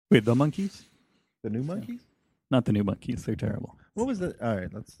Wait, the Monkees? The New Monkees? Not the New Monkees. They're terrible. What was that? All right,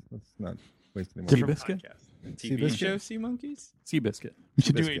 let's not waste any more. Different Seabiscuit? TV Seabiscuit? show Sea Monkeys? Seabiscuit. We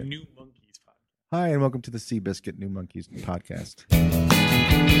should do a Seabiscuit. New Monkeys podcast. Hi, and welcome to the Seabiscuit New Monkeys podcast.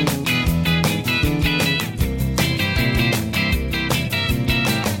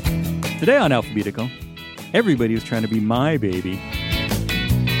 Today on Alphabetical, everybody is trying to be my baby.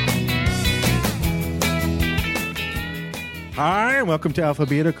 Hi, and welcome to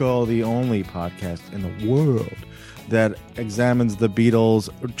Alphabetical, the only podcast in the world that examines the Beatles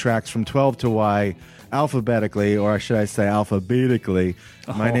tracks from 12 to Y alphabetically, or should I say alphabetically.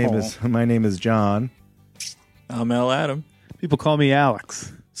 My name is John. I'm L. Adam. People call me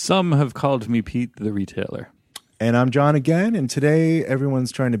Alex. Some have called me Pete the Retailer. And I'm John again, and today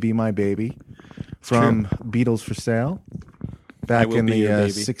everyone's trying to be my baby from Beatles for Sale. Back will in be the your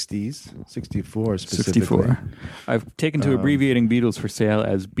baby. 60s, 64 specifically. 64. I've taken to abbreviating Beatles for Sale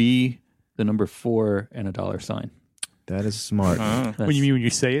as B, the number 4, and a dollar sign. That is smart. When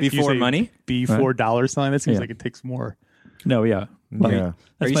you say it, Before you say money? before dollar sign. That seems Yeah. like it takes more. No, yeah. Well, Yeah.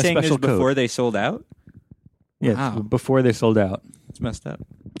 That's Are you my saying this special code. before they sold out? Yes, Wow. before they sold out. It's messed up.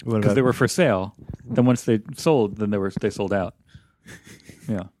 What Because about- they were for sale. Then once they sold, then they sold out.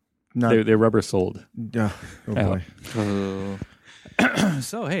 Yeah. not, They rubber sold. oh boy.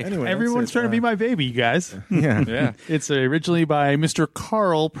 So, hey. Anyway, Everyone's that's it. trying to be my baby, you guys. Yeah. Yeah. It's originally by Mr.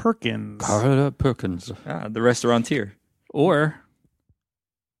 Carl Perkins. Carla Perkins. The restaurateur. Or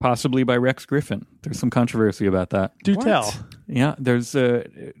possibly by Rex Griffin. There's some controversy about that. Do What? tell. Yeah, there's a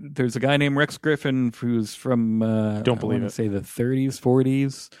guy named Rex Griffin who's from Don't believe I wanna it. say the 30s,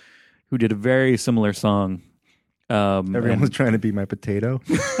 40s, who did a very similar song. Everyone's and trying to be my potato.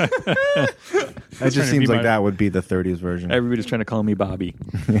 That to just be seems like my- that would be the 30s version. everybody's trying to call me Bobby.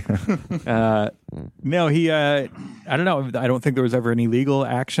 No, he. I don't know. I don't think there was ever any legal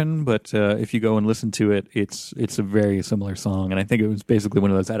action, but if you go and listen to it, it's a very similar song, and I think it was basically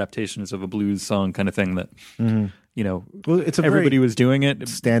one of those adaptations of a blues song kind of thing that you know Well, it's a everybody very was doing it.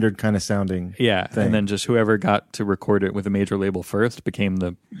 standard kind of sounding. Yeah, thing. and then just whoever got to record it with a major label first became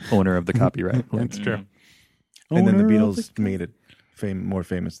the owner of the copyright. That's true. And then the Owner of Beatles made it more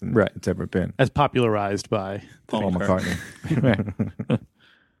famous than Right. it's ever been. As popularized by. Paul McCartney. Right.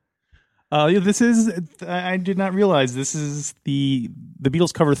 Yeah, this is. I did not realize this is the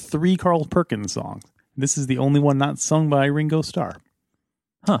Beatles cover 3 Carl Perkins songs. This is the only one not sung by Ringo Starr.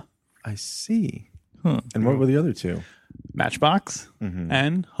 I see. Huh. And what were the other two? Matchbox Mm-hmm.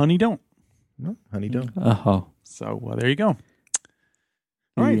 and Honey Don't. No, Honey Don't. Oh. So there you go.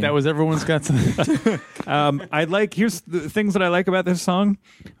 All right, Yeah. that was everyone's got to. Here's the things that I like about this song.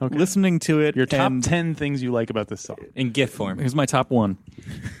 Okay. Listening to it. Your top and 10 things you like about this song. In gift form. Here's my top 1.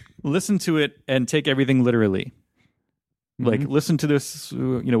 Listen to it and take everything literally. Like listen to this,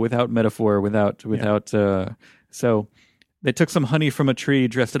 without metaphor, without. So they took some honey from a tree,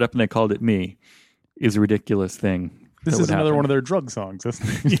 dressed it up, and they called it me. Is a ridiculous thing. This is another one of their drug songs,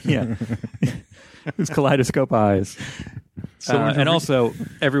 isn't it? Yeah. It's kaleidoscope eyes. And also,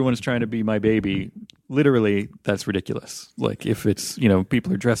 everyone's trying to be my baby. Literally, that's ridiculous. Like if it's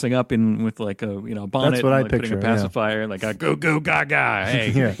people are dressing up with like a bonnet, That's what I and, like, picture, putting a pacifier, like a go go gaga. Hey,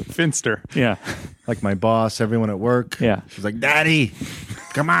 Yeah. Finster. yeah, Like my boss, everyone at work. yeah. She's like, Daddy,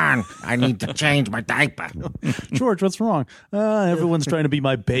 come on. I need to change my diaper. George, what's wrong? Everyone's trying to be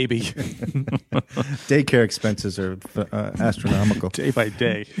my baby Daycare expenses are astronomical. day by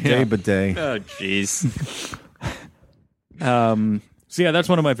day. Day by day. Oh, jeez. So yeah, that's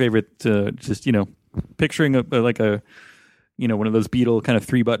one of my favorite. Just picturing one of those Beatle kind of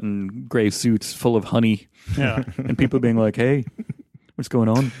 3-button gray suits full of honey, Yeah. and people being like, "Hey, what's going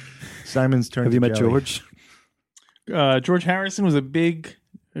on? Simon's turn Have to you met jelly. George?" George Harrison was a big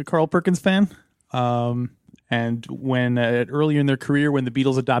Carl Perkins fan. And when earlier in their career, when the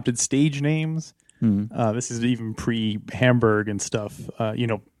Beatles adopted stage names, this is even pre-Hamburg and stuff. Paul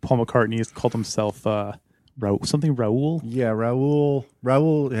McCartney has called himself Raoul. Yeah,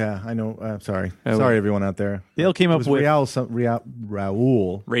 Raul. Yeah, I know. Sorry. Sorry, everyone out there. They all came It up was with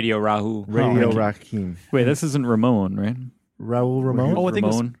Raul. Radio Rahu. Radio Rakim. Wait, this isn't Ramon, right? Raul Ramon? I think it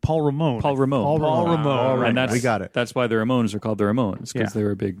was Ramon. Paul Ramon. Paul Ramon. Paul Ramon. All right, And that's, we got it. That's why the Ramones are called the Ramones, because Yeah. they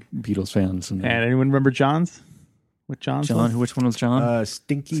were big Beatles fans. And anyone remember John's? What John's? John, which one was John?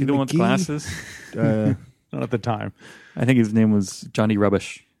 Stinky Is he the one with McGee. glasses? Not at the time. I think his name was Johnny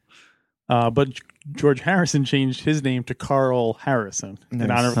Rubbish. But George Harrison changed his name to Carl Harrison in Nice.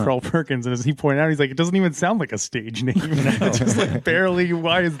 honor of Carl Perkins. And as he pointed out, he's like, it doesn't even sound like a stage name. It's just like barely.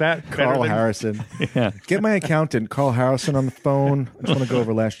 Why is that better Carl than- Harrison. Yeah. Get my accountant, Carl Harrison, on the phone. I just want to go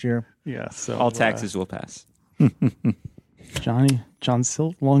over last year. Yeah. So All taxes will pass. Johnny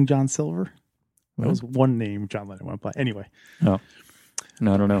Long John Silver. That was one name John Lennon went by. Anyway. No,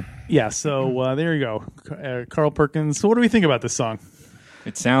 I don't know. Yeah, so there you go. Carl Perkins. So what do we think about this song?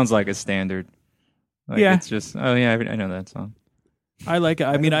 It sounds like a standard. Like Yeah. It's just, oh yeah, I know that song. I like it.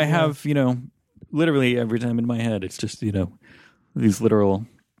 I mean, I have, literally every time in my head, it's just, these literal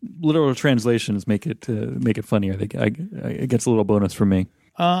translations make it funnier. It gets a little bonus from me.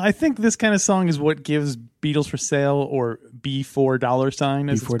 I think this kind of song is what gives Beatles for Sale, or $B4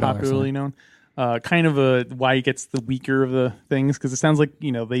 as it's $B4 popularly known, kind of why it gets the weaker of the things, because it sounds like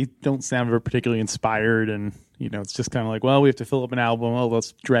they don't sound very particularly inspired, and it's just kind of like, well, we have to fill up an album. Oh,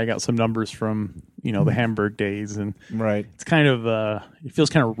 let's drag out some numbers from the Hamburg days, and Right. it's kind of it feels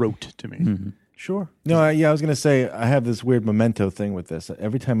kind of rote to me. Mm-hmm. Sure. No, I was going to say, I have this weird memento thing with this.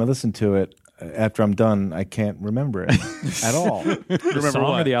 Every time I listen to it, after I'm done, I can't remember it at all. The song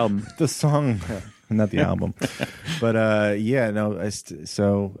what? or the album? The song, not the album. But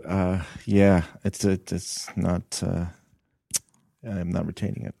it's not, I'm not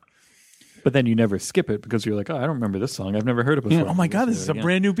retaining it. But then you never skip it because you're like, oh, I don't remember this song. I've never heard it before. Oh my God, this is a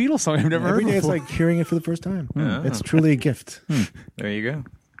brand new Beatles song I've never heard Every day it's before. like hearing it for the first time. Yeah. It's truly a gift. There you go.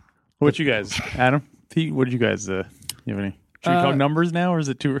 What you guys, Adam, Pete? What did you guys? You have any? Should we talk numbers now, or is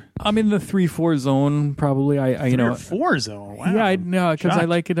it too? I'm in the 3-4 zone probably. I 4 zone. Wow. Yeah, no, because I Shocked.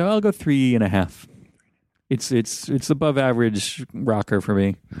 like it. I'll go 3.5. It's above average rocker for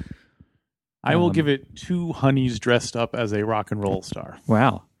me. I will give it 2 honeys dressed up as a rock and roll star.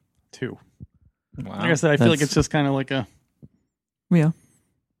 Wow. 2. Wow. Like I said, I feel like That's- it's just kind of like a. Yeah.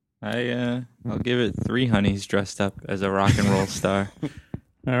 I'll give it 3 honeys dressed up as a rock and roll star.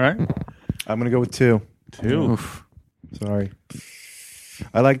 All right. I'm going to go with 2. 2. Oof. Sorry.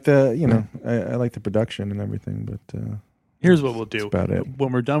 I like the, I like the production and everything, but Here's what we'll do. that's about it.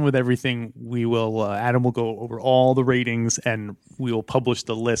 When we're done with everything, we will. Adam will go over all the ratings, and we will publish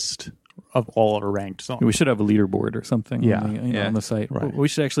the list of all of our ranked songs. We should have a leaderboard or something. Yeah. on the, Yeah. on the site. Right. We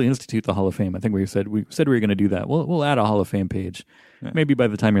should actually institute the Hall of Fame. I think we said we were going to do that. We'll add a Hall of Fame page. Yeah. Maybe by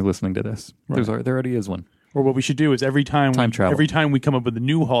the time you're listening to this, there already is one. Or what we should do is every time travel. every time we come up with a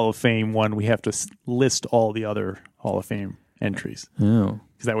new Hall of Fame one, we have to list all the other Hall of Fame entries, Oh,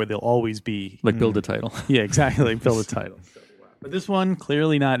 because that way they'll always be. like build a title. Yeah, exactly. Like fill the title. But this one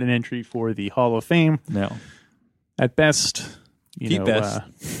clearly not an entry for the Hall of Fame. No, At best, Keep best.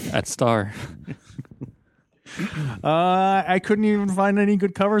 at Star. I couldn't even find any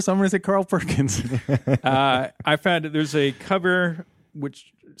good covers, so I'm going to say Carl Perkins. I found there's a cover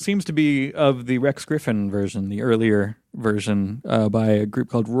which seems to be of the Rex Griffin version, the earlier version, by a group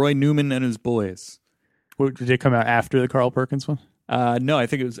called Roy Newman and His Boys. Did it come out after the Carl Perkins one? No, I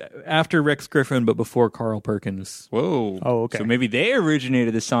think it was after Rex Griffin, but before Carl Perkins. Whoa. Oh, okay. So maybe they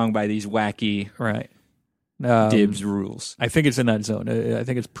originated the song by these wacky Right. dibs rules. I think it's in that zone. I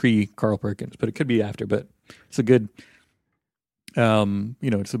think it's pre Carl Perkins, but it could be after. But it's a good,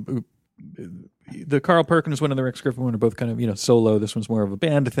 it's the Carl Perkins one and the Rex Griffin one are both kind of solo. This one's more of a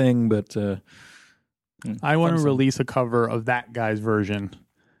band thing, but I want to song. release a cover of that guy's version.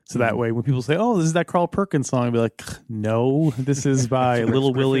 So that way, when people say, "Oh, this is that Carl Perkins song," I'll be like, "No, this is by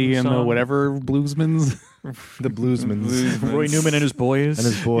Little Willie and the song. whatever Bluesmans The Bluesmans Roy Newman and his boys. and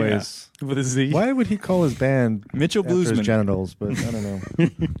his boys. with a Z." Why would he call his band Mitchell after his Bluesman. genitals? But I don't know.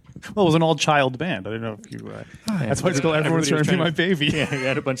 Well, it was an all-child band. I don't know if you. That's why it's called "Everyone's Trying to Be My Baby." Yeah, he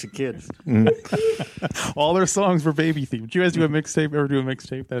had a bunch of kids. All their songs were baby themed. Did you guys do a mixtape? Ever do a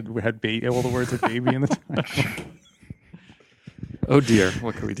mixtape that had all the words of baby in the title? Oh dear,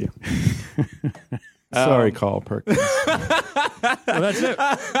 what can we do? Sorry, Carl Perkins. Well, that's it.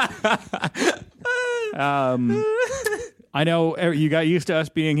 I know you got used to us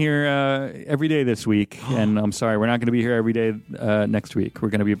being here every day this week, and I'm sorry, we're not going to be here every day next week. We're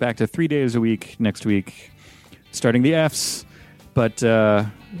going to be back to 3 days a week next week, starting the Fs. But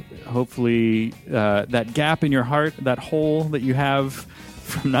hopefully that gap in your heart, that hole that you have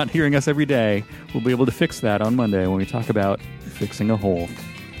from not hearing us every day, we'll be able to fix that on Monday when we talk about fixing a hole.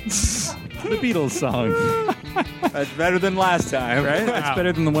 The Beatles song. That's better than last time. Right? That's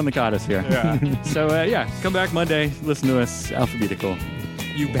better than the one that got us here. Yeah. So, come back Monday. Listen to us, Alphabetical.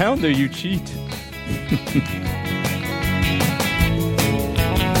 You bound or you cheat.